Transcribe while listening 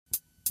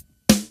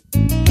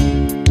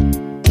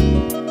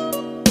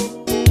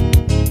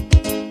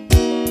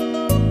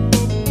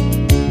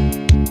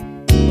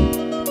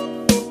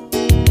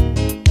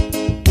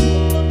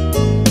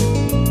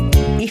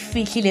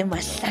fihlile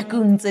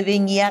mahlakong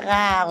tsebeng ya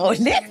gago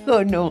le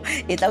kgono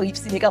e tla o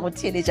ipsine ka go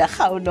theeletša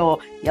kgaolo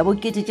ya bo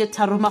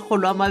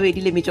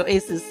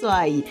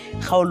 2022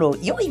 kgaolo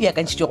yeo e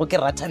beakantšhitšwego ke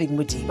Rathabeng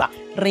Modiba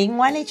re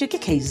ngwaletšwe ke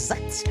Kaiza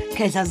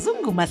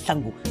Zungu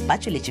Mahlangu ba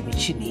tšweletše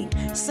metšhineng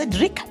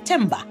Cedric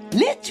Temba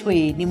le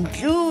Tshweni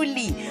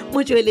Mtluli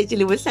motšweletši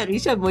le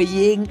bohlagiša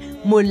moyeng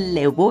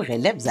Moleboge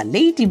Lebza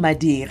Lady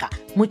Madira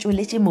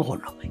motšweletši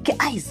mogolo ke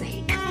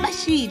Isaac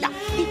Mashila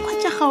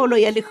ikwatša kgaolo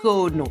ya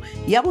lekgono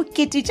ya bo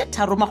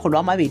 2022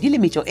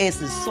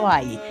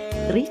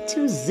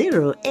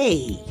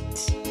 3208.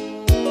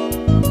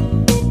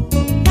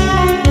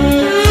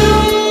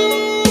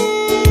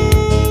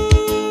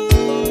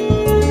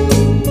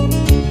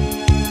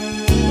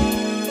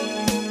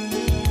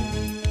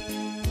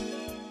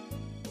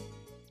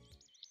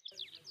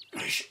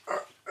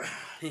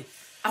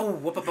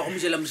 Wa papa go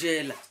mojela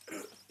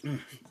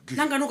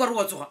nanga no ka re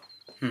wa tsoga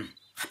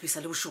gape sa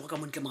le bošogo ka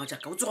montle moga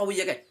jaaka o tsoga o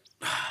ye kae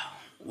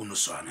o no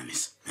swana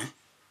miss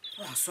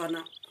wa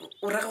swana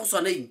o rega go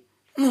swana eng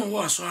no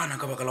wa swana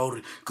ka baka la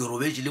gore ke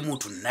robetse le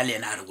motho nna le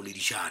ena a re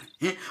boledišane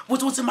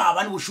botse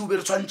maabane bošobe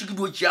re tshwanetse ke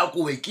dio tšea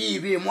kowe ke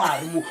be mo a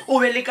re mo o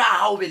be le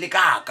ka o be le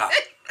kaka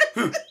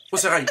o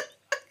segae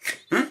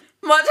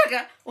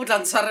Mataka o tla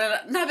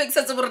ntshwarela nna be ke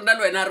setse gore nna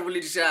le wena a re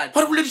boledišane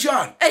ba re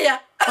boledišane eya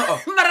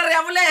mara re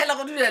a bolela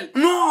go dulela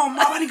no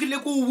maabane ke le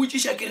ko o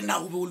botšiša ke re na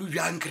go be o le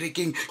bjang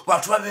kerekeng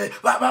batho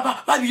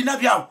ba bina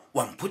bjao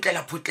wa mphotlela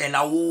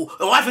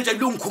wa fetša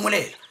bile o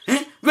nkgomolela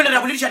jale re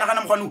a boledišana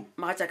gana mokgwanong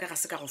maga jaaka ga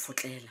se ka go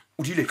fotlela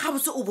o dile ga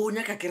botse o bo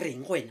nyaka ke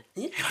reng go wena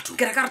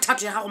ke reka re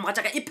thato ya gago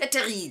maga jaaka e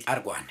phethegile a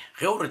re kwane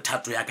ge o re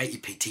thato ya ka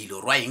e phethile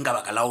gore wa eng ka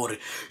baka la gore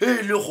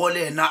le go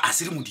lena a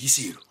se re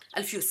modiselo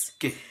Alfius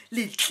ke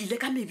le tlile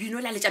ka mebino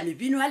la letša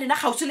mebino ya lena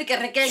gausi le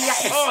kerekeng ya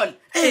kgole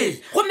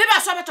gomme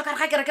ba swa batho ka re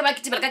ga kereke ba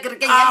kitibela ka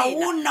kerekeng ya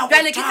lena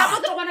jale ke ka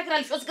botere gona ke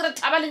re Alfius ke re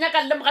thaba le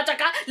nyaka le moga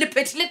jaaka le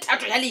phethile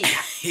thato ya lena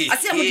a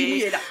se ya modimo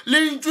ela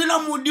lentswe la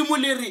modimo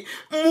le re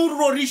mo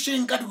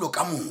rorišeng ka dilo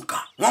ka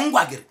moka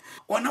wankwa kere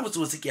ona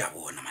botsebotse ke ya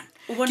bona man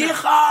ke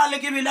gale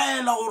ke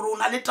belaela gore o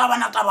na le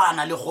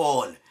tabana le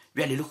gole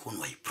bjale le kgone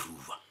wa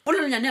iprova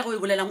bolelonyane ya go e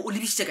bolelang o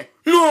lebisitse kae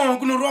no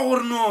ke no roa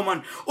gore no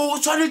man o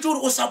tshwanetse gore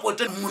o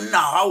supporte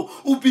monna gago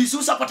o bise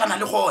o supportana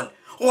le gole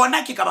gona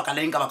ke ka baka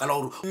la eng ka baka la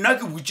gore nna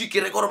ke botse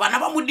kereke gore bana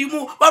ba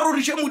modimo ba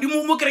roriše modimo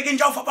mo kerekeng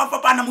ja o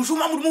fapapapana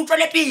mošomo wa modimo o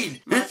tswele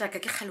pele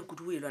jaaka ke kgale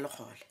kudu o elwa le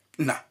gole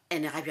nna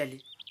ene ga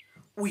bjale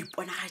o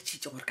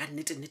iponagatšitše gore ka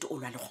nnete o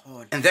lwa le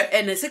gole And then?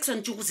 ene se ke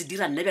swantse go se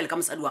dira nne bjale ka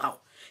mosadi wa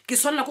gago ke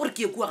swanela ke gore ke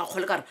ye kua ga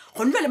kgole ka re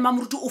go nna le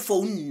mamoruti o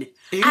founne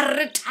a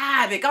re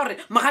thabe ka gore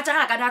mogatša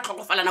ga a ka di a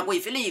tlhokofala nako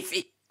efe le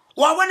efe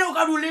wa bone o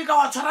ka duleka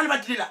wa tshwara le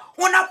batilela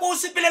o nako o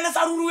sepelele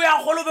sa ruri o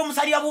ya golo be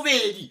mosadi ya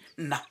bobedi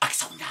nna a ke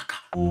sa o nyaka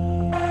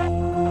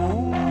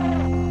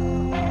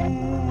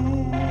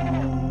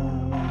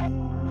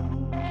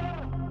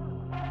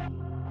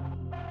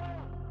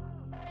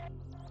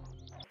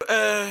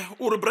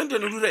o re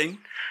Brandon o direng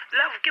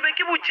love ke be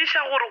ke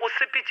botšiša gore go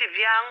sepetse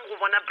bjang go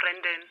bona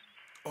Brandon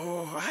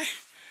ai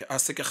a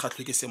se ke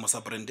kgatlhwe ke seemo sa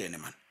Brandon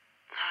man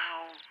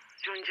ao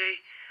John J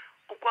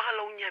o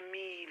kwagala o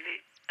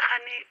nyamile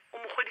gane o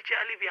mogweditše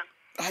a le bjang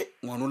ai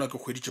ngwanona ke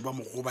kgweditše ba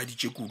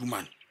mogobaditše kudu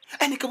man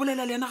ene ke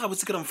bolela le ena ga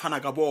botse ke re mfana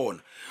ka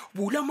bona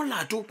bula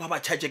molato ba ba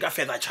charge ka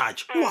feather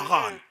charge o a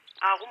gana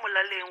a go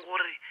molaleng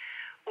gore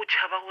o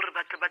tšhaba gore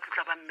batle ba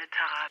tlotla ba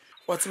mmetha gape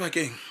wa tseba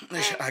keng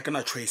a ke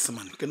na choice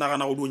man ke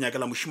nagana go di o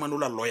nyakela mošimane o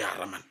la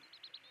lawyera man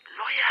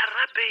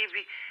lawyera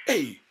baby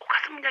ei o ka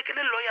se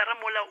monyakele lawyera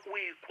mola o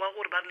ekwa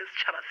gore ba re le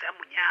setšhaba se a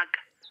monyaka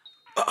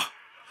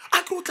a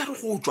ke o tla re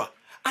go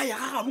tswa a ya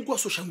ga gabo kwa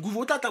soshanguve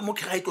o tlatla mo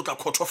ke ga e tlotla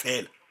kgotho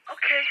fela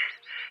okay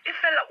e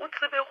fela o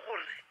tsebe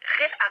gore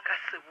ge a ka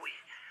se boe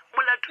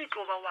molato e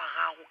tlo ba wa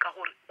gago ka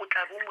gore o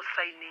tla bo mo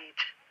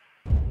sainetše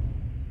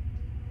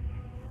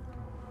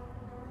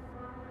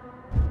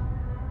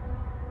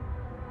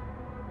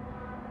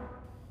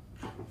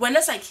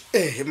wena saki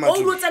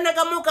o lo tsena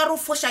ka mo ka re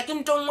fosha ke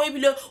ntong mo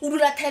ebile o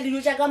dula thaile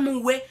jo ja ka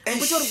mowe o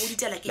botse re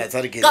boditela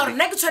ke ka re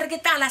nna ke tshware ke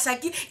tala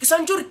saki ke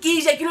swantse gore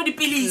ke ja ke no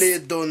dipilisi le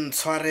don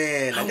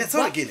tshwarela ke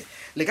tswa ke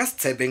le ka se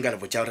tshepeng ka le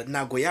botsa gore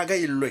nako ya ka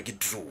e lwe ke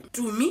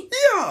Tumi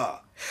ya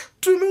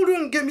Tumi o lo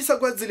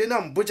nkemisa kwa tseleng a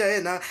mpotsa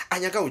ena a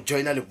nyaka go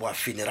joina le boa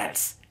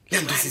funerals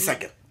le ntosisa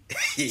ke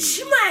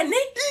Shimane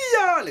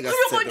ya le ka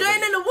go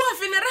joina le boa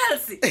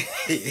funerals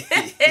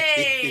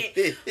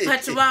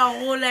batho ba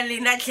gola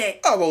lena tle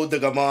a ba o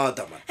teka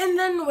mata man and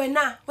then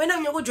wena o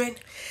nyako joina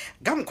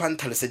ka mokgwa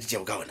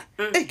ntlhaloseditšego ka ona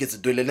ke se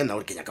duelele nna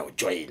gore ke nyaka go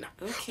joina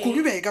go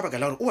bibja e ka baka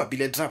la gore o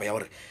apile draba ya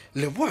gore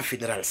leboa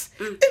funerals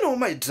e ne o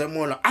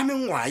maitemolo a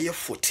mengwaga ye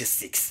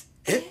 46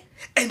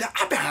 and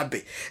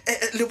ape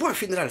leboa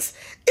funerals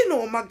e ne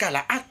o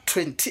makala a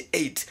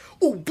 28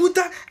 o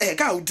buta ka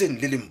Gauteng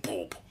le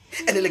Limpopo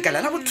ene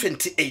lekala la bo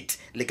 28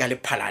 le ka le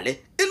phalale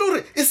e le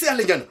gore e se ya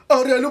lenyana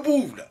a re a le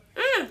bula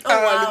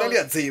lena le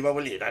a tseba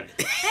bolena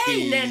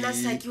nena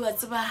Saki wa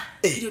tseba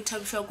ke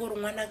thabiswa go re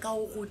ngwana ka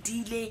o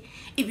godile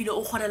ebile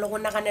o kgona le go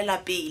naganela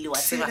pele wa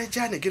tseba sele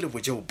jane ke le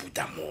botse o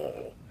puta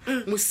mo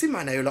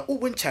mosimana yola o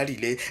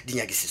bontšhadile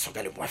dinyakisiso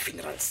ka leboa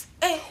funerals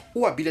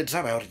o a bile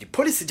driver ya gore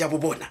di-policy ja bo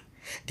bona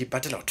di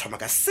patela go thoma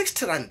ka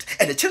 60 rand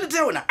and tšhelete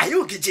ya ona a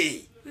yo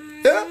oketse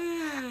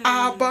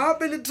a ba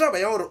be le driver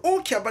ya gore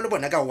o ke ba le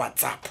bona ka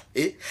WhatsApp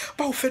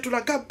ba o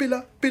fetola ka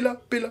pela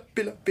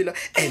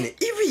ene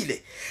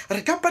ebile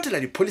re ka patela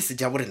di-policy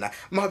ja borena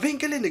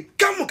mabenkelene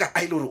ka moka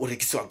a ile gore o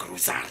rekisiwa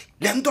grocery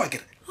le nto a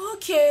kere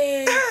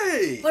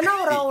okay bona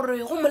o ra gore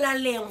go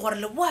molaleng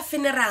gore leboa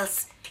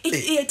funerals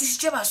e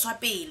etisitse baswa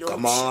pele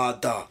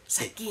kamata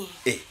Saki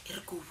e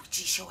re go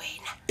botšiše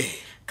wena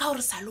ka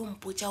gore sa lo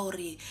mpotša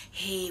gore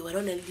he wena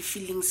o na le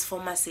di-feelings for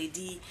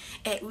Masedi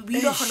o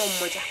bile wa kgona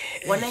mmotša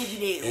wona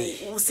ebile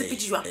o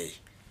sepedi jwang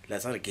la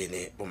tsa re ke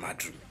ene bo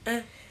madrum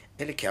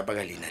e le ke apa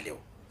ka leina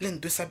leo le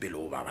ntwe sa pele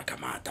o baba ka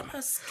mata ma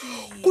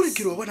kore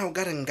ke re o bona o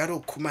ka re nka re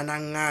o khumana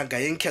ngaka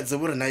ye nkhetze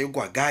bo rena ye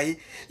kwa gae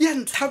ya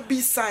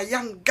nthabisa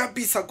ya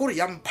nkapisa kore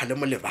ya mpha le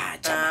mo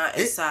lebatša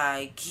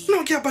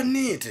no ke apa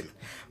nnete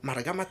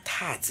mara ka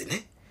mathatsi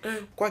ne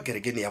kwa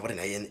kerekene ya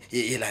borena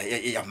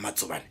ya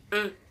mmatsobane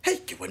hei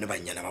ke bone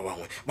banyana ba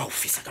bangwe ba o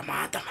fisa ka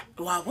mata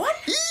wa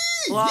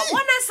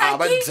bona Saki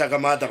ba disa ka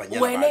mata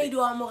banyana wena e di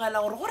wa mogela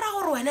gore go ra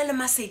gore wena le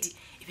Masedi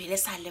e be le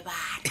sa le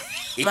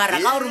bana mara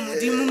ka gore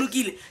modimo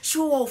lokile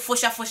sho wa o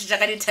fosha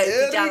ka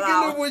di-type tša gago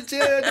ke le botse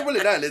di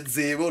bolena le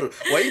tsebe gore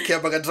wa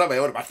ikhepa ka driver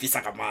ya gore ba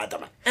fisa ka mata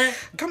man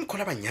ka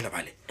mokgola banyana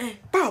bale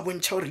ba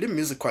bontšha gore le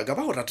music wa ka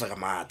ba go rata ka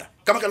mata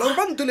ka baka la gore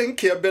ba ntoleng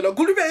khebela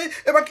kulube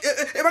e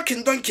ba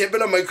khintwang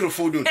khebela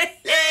microphone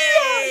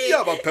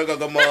ya ba pheka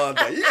ka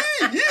mata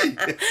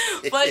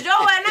bojo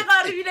wena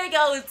ka gore bile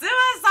ka o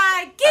tseba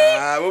Saki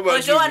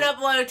bojo wena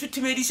bo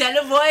thuthumediša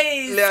le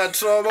voice le a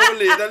troba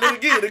bolena le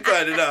ke re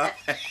ka na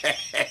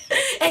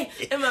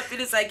ema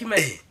pele Saki man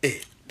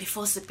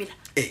before sepela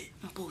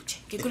mpotse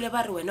ke kule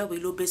ba re wena o be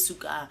ile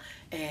besuka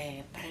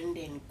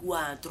Brandon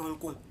kwa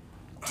tronkong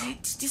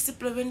di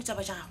seploveni tša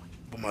ba tša gagwe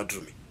bo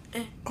madrumi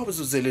a bo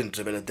tsele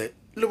ntrebelete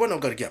le bona o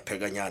ka re ke a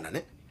phekanyana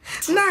ne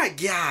na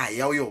ke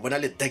ya o yo bona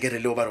le tekere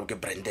le o ba re ke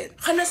Brandon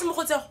gana se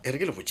mogotsego e re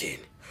ke le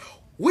botsene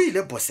o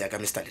ile boss ya ka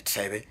Mr.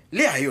 Letrebe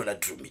le a yo la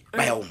drumi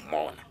ba ya o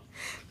mmona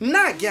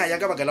na ke ya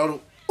ka baka la gore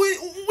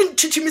o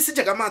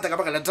ntšhitšhimisitše ka mata ka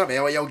baka la taba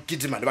ya o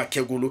kidima le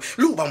bakhekolo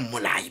le o ba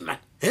mmolai man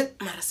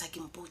mara Saki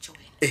mpotse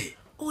wena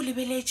o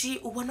lebeletše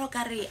o bona o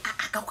ka re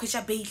a ka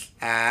kgwetša baile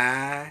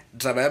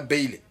taba ya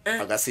baile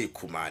a ka se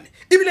ikhumane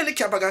ebile le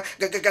kheapa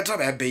ka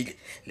taba ya baile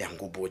le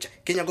yango botša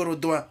ke nyaka gore o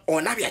toa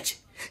ona bjatše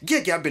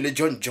ke ke apele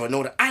John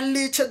gore a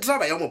letše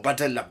taba ya mo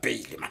batelela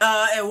baile man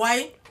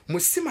why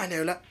mosimane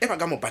yola e ba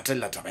ka mo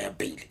batelela taba ya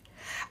baile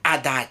a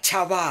da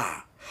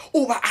tšhaba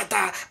o ba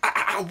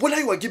a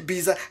bolaiwa ke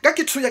bisa ka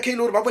ke thuya ke ile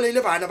gore ba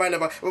bolaile bana bale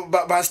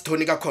ba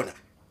Stone ka khona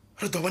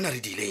re do bona re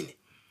dilene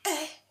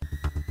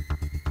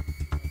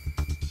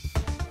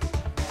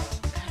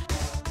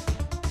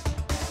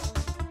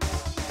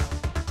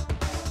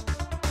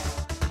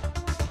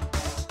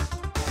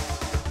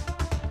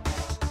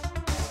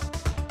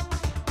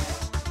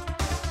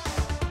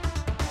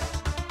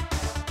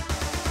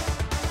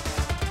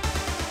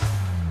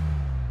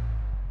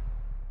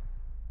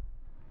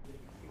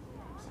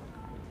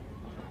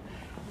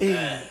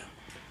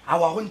a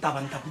wa go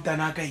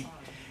ntabantaputana ka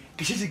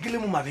ke šetse ke le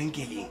mo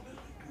mabenkeleng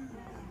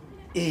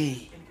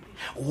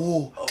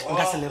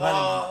nka se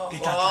lebale ke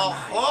tla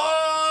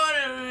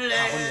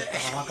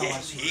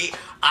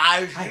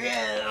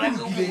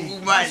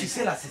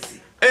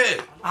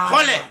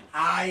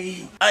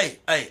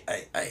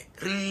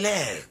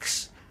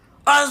relax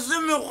a se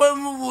mekgwe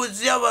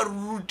mobotse ya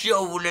baruti ya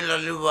o bolela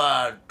le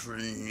batho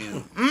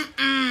neo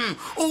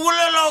o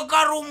bolela o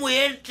ka re o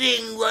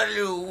moeteng wa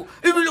leo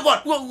ebile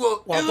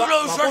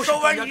o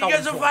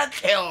šošobadike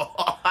sefatlhego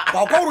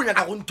wa kwa gore o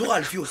nyaka go nthoga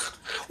Alfios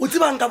o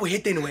tsebang ka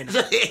bohetene wena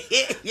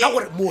ka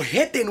gore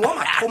mohetene wa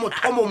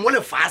mathomo mo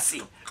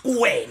lefaseng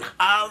wena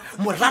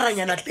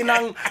moraranyana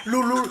tenang le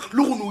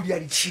go nodia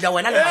ditšhila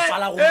wena le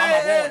mafala go ba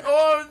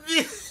mabona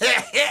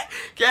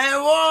ke a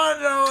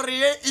bona gore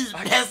ye is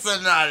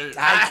personal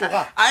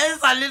a e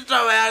sa le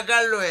taba ya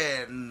ka le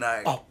wena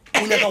o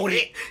nyaka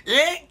gore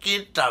ye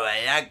ke taba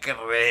ya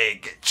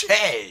kereke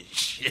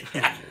church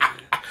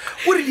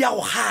o re di ya go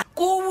ga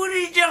ko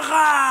boditše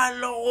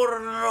gale gore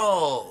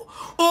no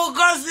o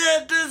ka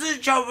sete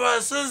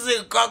setšhaba se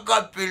se ka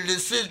pele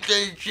se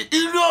tletše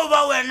e no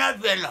ba wena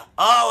fela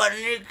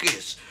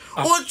nekese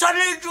o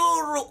tshwanetse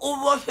gore o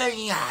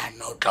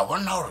bofenyana o tla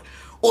bona gore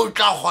o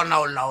tla kgona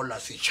go laola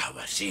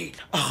setšhaba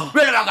sela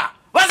bele baka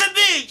ba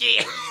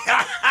sepetse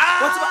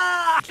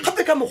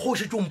gape ka mokgwa o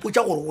šetse o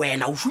mpotsa gore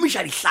wena o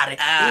šomiša dihlare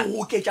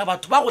o oketša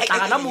batho ba go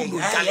tlagana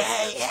molotale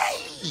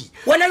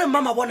wena le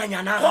mama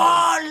bonanyana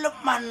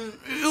man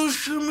o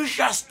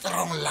šomiša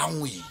strong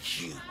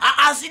language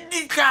a se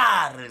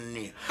ditlhare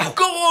ne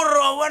ke gore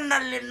wa bona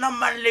le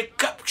nama le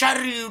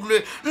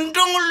capturilwe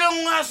ntong le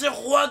nngwe a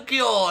sekgowa ke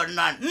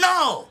yona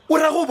no o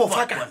ra go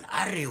bofa kana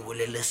a re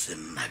bolele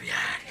senna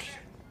bjale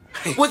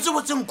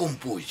botsebotseng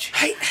kompotse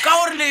ka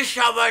gore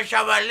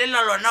lešabašaba le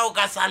la lona o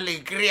ka sa le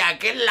kry-a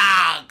ke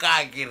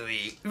laka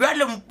kere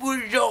bjale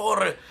mpotse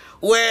gore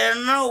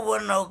wena o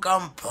bona o ka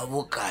mpha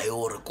bokae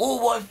gore ko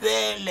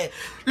bofele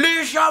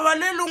lešaba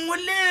le lengwe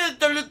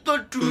lete le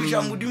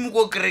totumiša modimo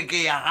ko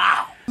kereke ya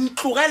gago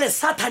ntlogele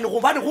sathane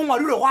gobane go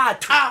ngwadilwe go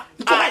atho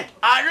ntlogele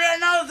a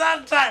lena o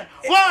satane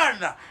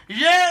bona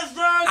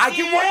yeso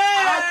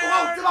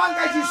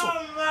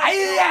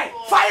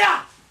fire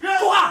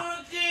tloga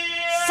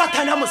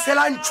sathane a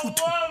mosela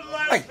ntšhutho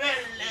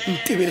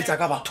ntebeletsa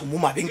ka batho mo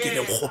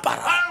mabenkeleng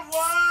kgoparang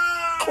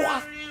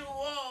tloga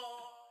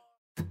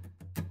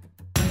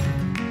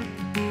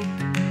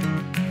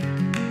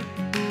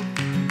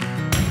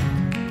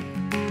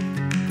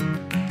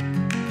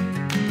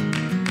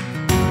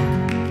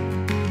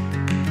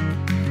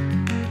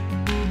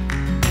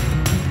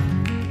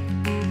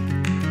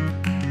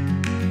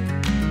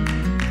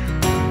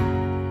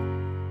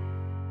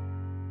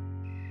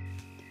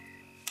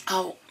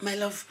my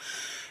love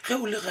ge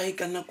o le gae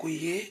ka nako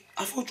ye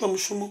a fa o tswa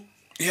mošomo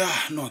ya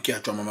no ke a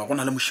tswa mama go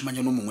na le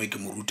mošimanyano mongwe ke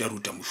mo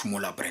ruta mošomo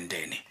la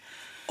Brandon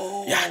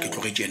ya ke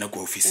tlogetse ena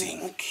ko officing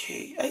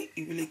okay ai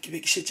ebile ke be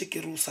ke šetse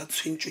ke re o sa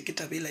tshwentswe ke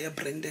tabela ya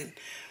Brandon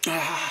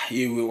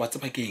yewe wa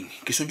tseba keng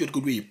ke sontse ke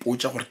go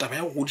ipotsa gore taba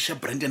ya go godiša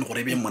Brandon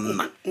gore be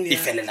monna e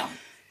felelang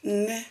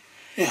nne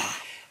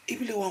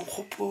ebile wa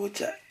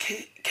nkgopotsa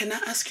can I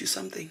ask you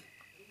something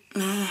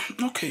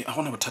okay a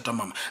gona bothata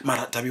mama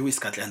mara tabe o e se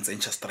ka tla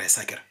ntsentšha stress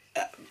a kere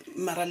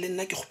mara le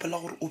nna ke kgopela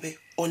gore o be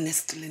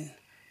honest len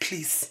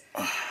please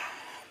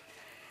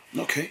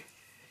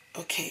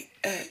okay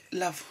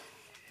love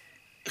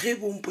ge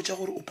bo mpotsa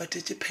gore o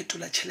patetse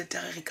phetola tšhelete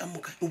ya gage ka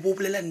moka o bo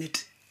bolela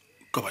nnete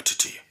ka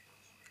bathethea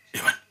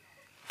eban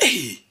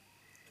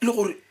le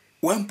gore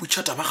wa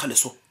mpotsa taba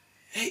galeso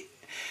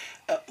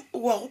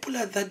wa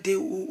gopola that day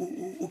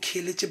o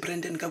kheeletse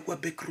Brandon ka kwa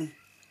backroom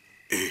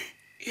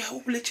ya o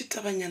boletse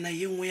tabanyana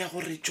ye nngwe ya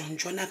gore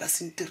John a ka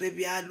sentire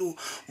bjalo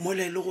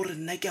mola le gore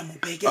nna ke a mo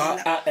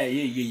bekela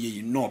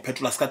no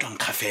phetola se ka tlang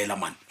khafela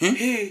man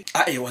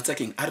wa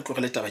tsakeng a re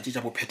tlogele taba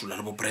tša bo phetola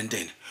le bo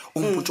Brandon o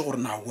mpotse gore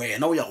na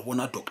wena o ya go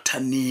bona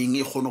doctor ning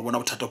e kgone go bona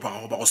bothata ba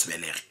gago ba go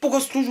sebelege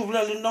because tlo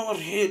bola le nna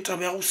gore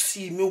taba ya go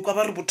sime o ka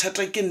ba re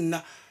bothata ke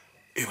nna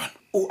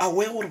o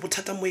aware gore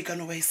bothata mo e ka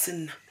no ba e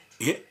senna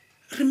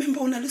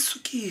remember o na le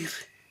sukiri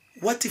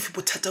what if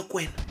bothata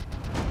kwena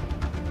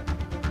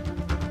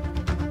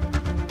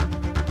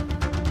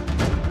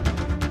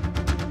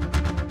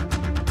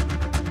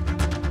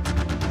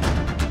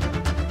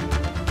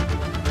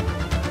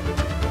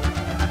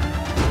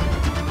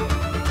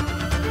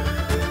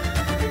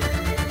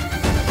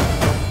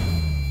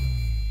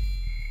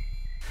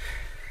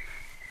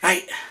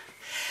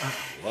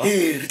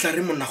re tla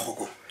re monna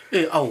goko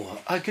aowa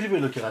a ke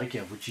lebelo ke gare ke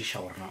ya botšiša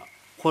gorena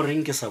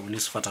goreng ke sa bone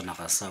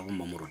sefatanaga sa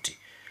bommamoruti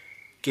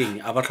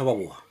keng a batlho ba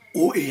boa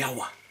o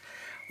yawa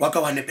wa ka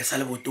wa nepesa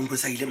le botompo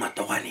sa ile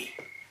matogane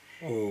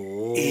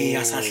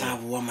a sa tla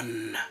boa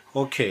monna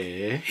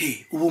okay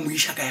o bo mo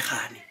iša kae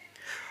gane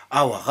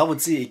aowa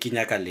gabotse ke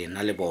nyaka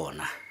lena le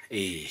bona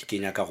ke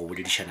nyaka go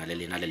boledišana le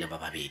lena le le ba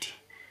babedi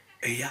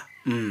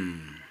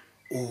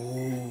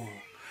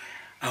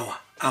awa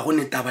a go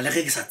netaba le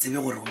ge ke sa tsebe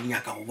gore o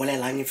nyaka go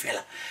bolelang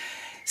fela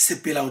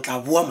sepela o tla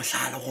boa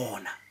mohlala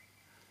gona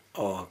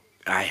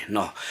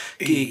no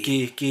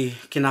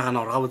ke nagana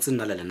gore gabotse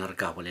nna le lena re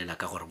ka bolela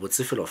ka gore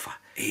botse felo fa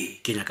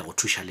ke nyaka go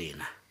thuša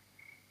lena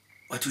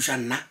wa thuša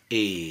nna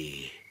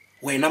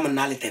wena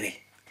monna le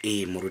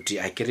tebele moruti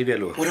a ke re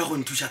bjalo o re go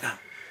nthuša kang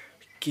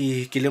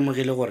ke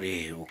lemogile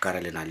gore o ka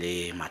re lena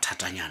le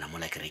mathatanyana mo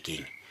la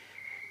kerekeng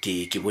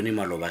ke bone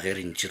maloba ge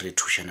re ntse re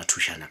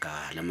thušana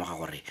ka lemoga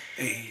gore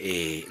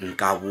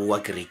nka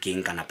boa kerekeng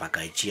ka napa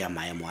ka tšea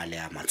maemo a le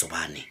a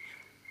matsobane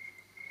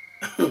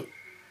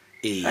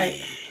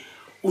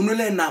o no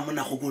le nna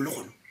mona go go le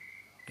gono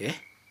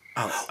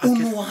o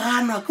no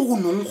gana ke go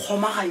nong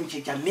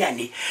kgomagantšetša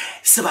meane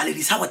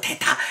sebaledi sa go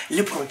theta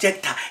le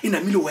projector e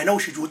namile wena o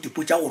šetse o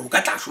tipotša gore o ka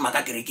tla šoma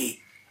ka kerekeng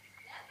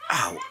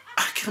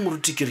ke re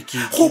moruti kere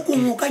go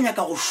kongwe o ka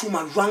nyaka go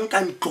šoma jwang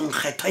ka ntlong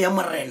kgetho ya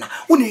morena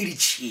o ne e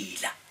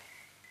ditšhila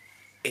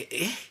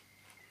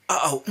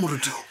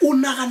moruti o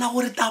nagana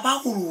gore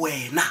taba gore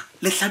wena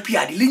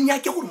lehlapiadi le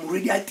nyake gore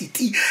morwedi a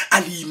titi a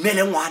le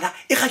imele ngwana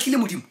e kgatlhile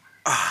modimo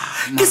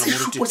ke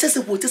sešupo se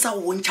se botse sa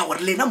go bontšha gore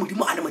lena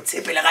modimo a le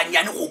motshepele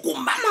gannyane go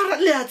komma mara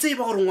le a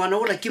tseba gore ngwana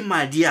ola ke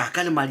madi a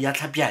ka le madi a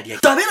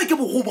tlhapiadi tabela ke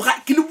bogoboga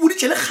ke le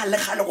boditše le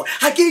kgale gore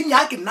ga ke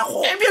nyake nna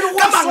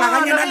ka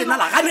manganganyana lena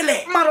la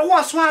ganele mara o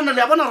a swana le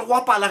a bona re go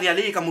apala re ya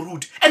le ka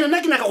moruti and nna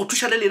ke nyaka go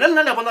thuša le lena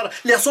lena le a bona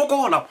le a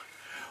sokola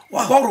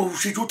wa ba gore o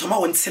šetse o thoma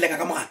go ntsheleka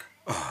ka mogaka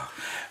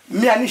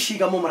mme a ne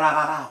šika mo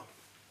moraga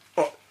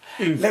gago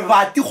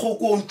lebati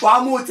kgokong tswa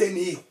mo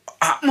tsenego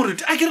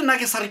moruti a ke re nna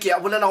ke sa re ke a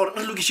bolela gore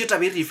re lokiše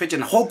tabe e re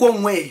ifetsena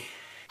kgokongwe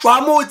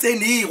tswa mo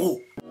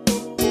tsenego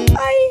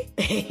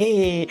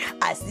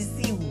a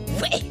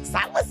sesiwe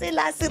sa go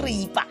sela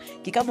seripa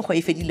ke ka mokgwa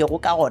e fedilego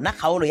ka gona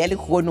kgaolo ya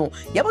lekgono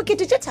ya 3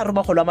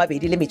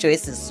 2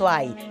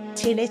 seswai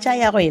theletša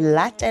ya go e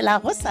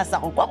latela go sasa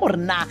go kwa gore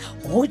na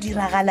go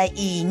diragala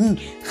eng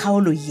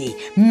kgaolo ye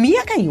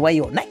mmeakanyi wa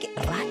yona ke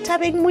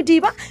Rathabeng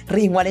Modiba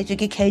re ngwaletšwe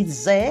ke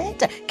KZ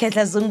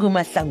Ketla Zungu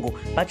Mahlangu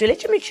ba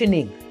tsweletše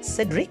metšhineng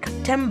Cedric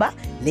Temba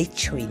le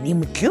Tshweni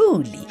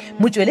Mtluli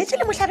motsweletše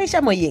le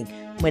mohlagiša moyeng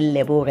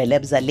Moleboge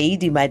Lebza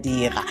Lady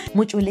Madira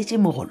motsweletše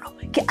mogolo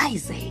ke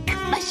Isaac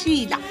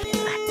Mashila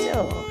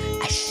ato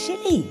a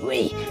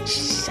šheliwe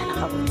šala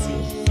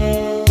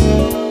gabotse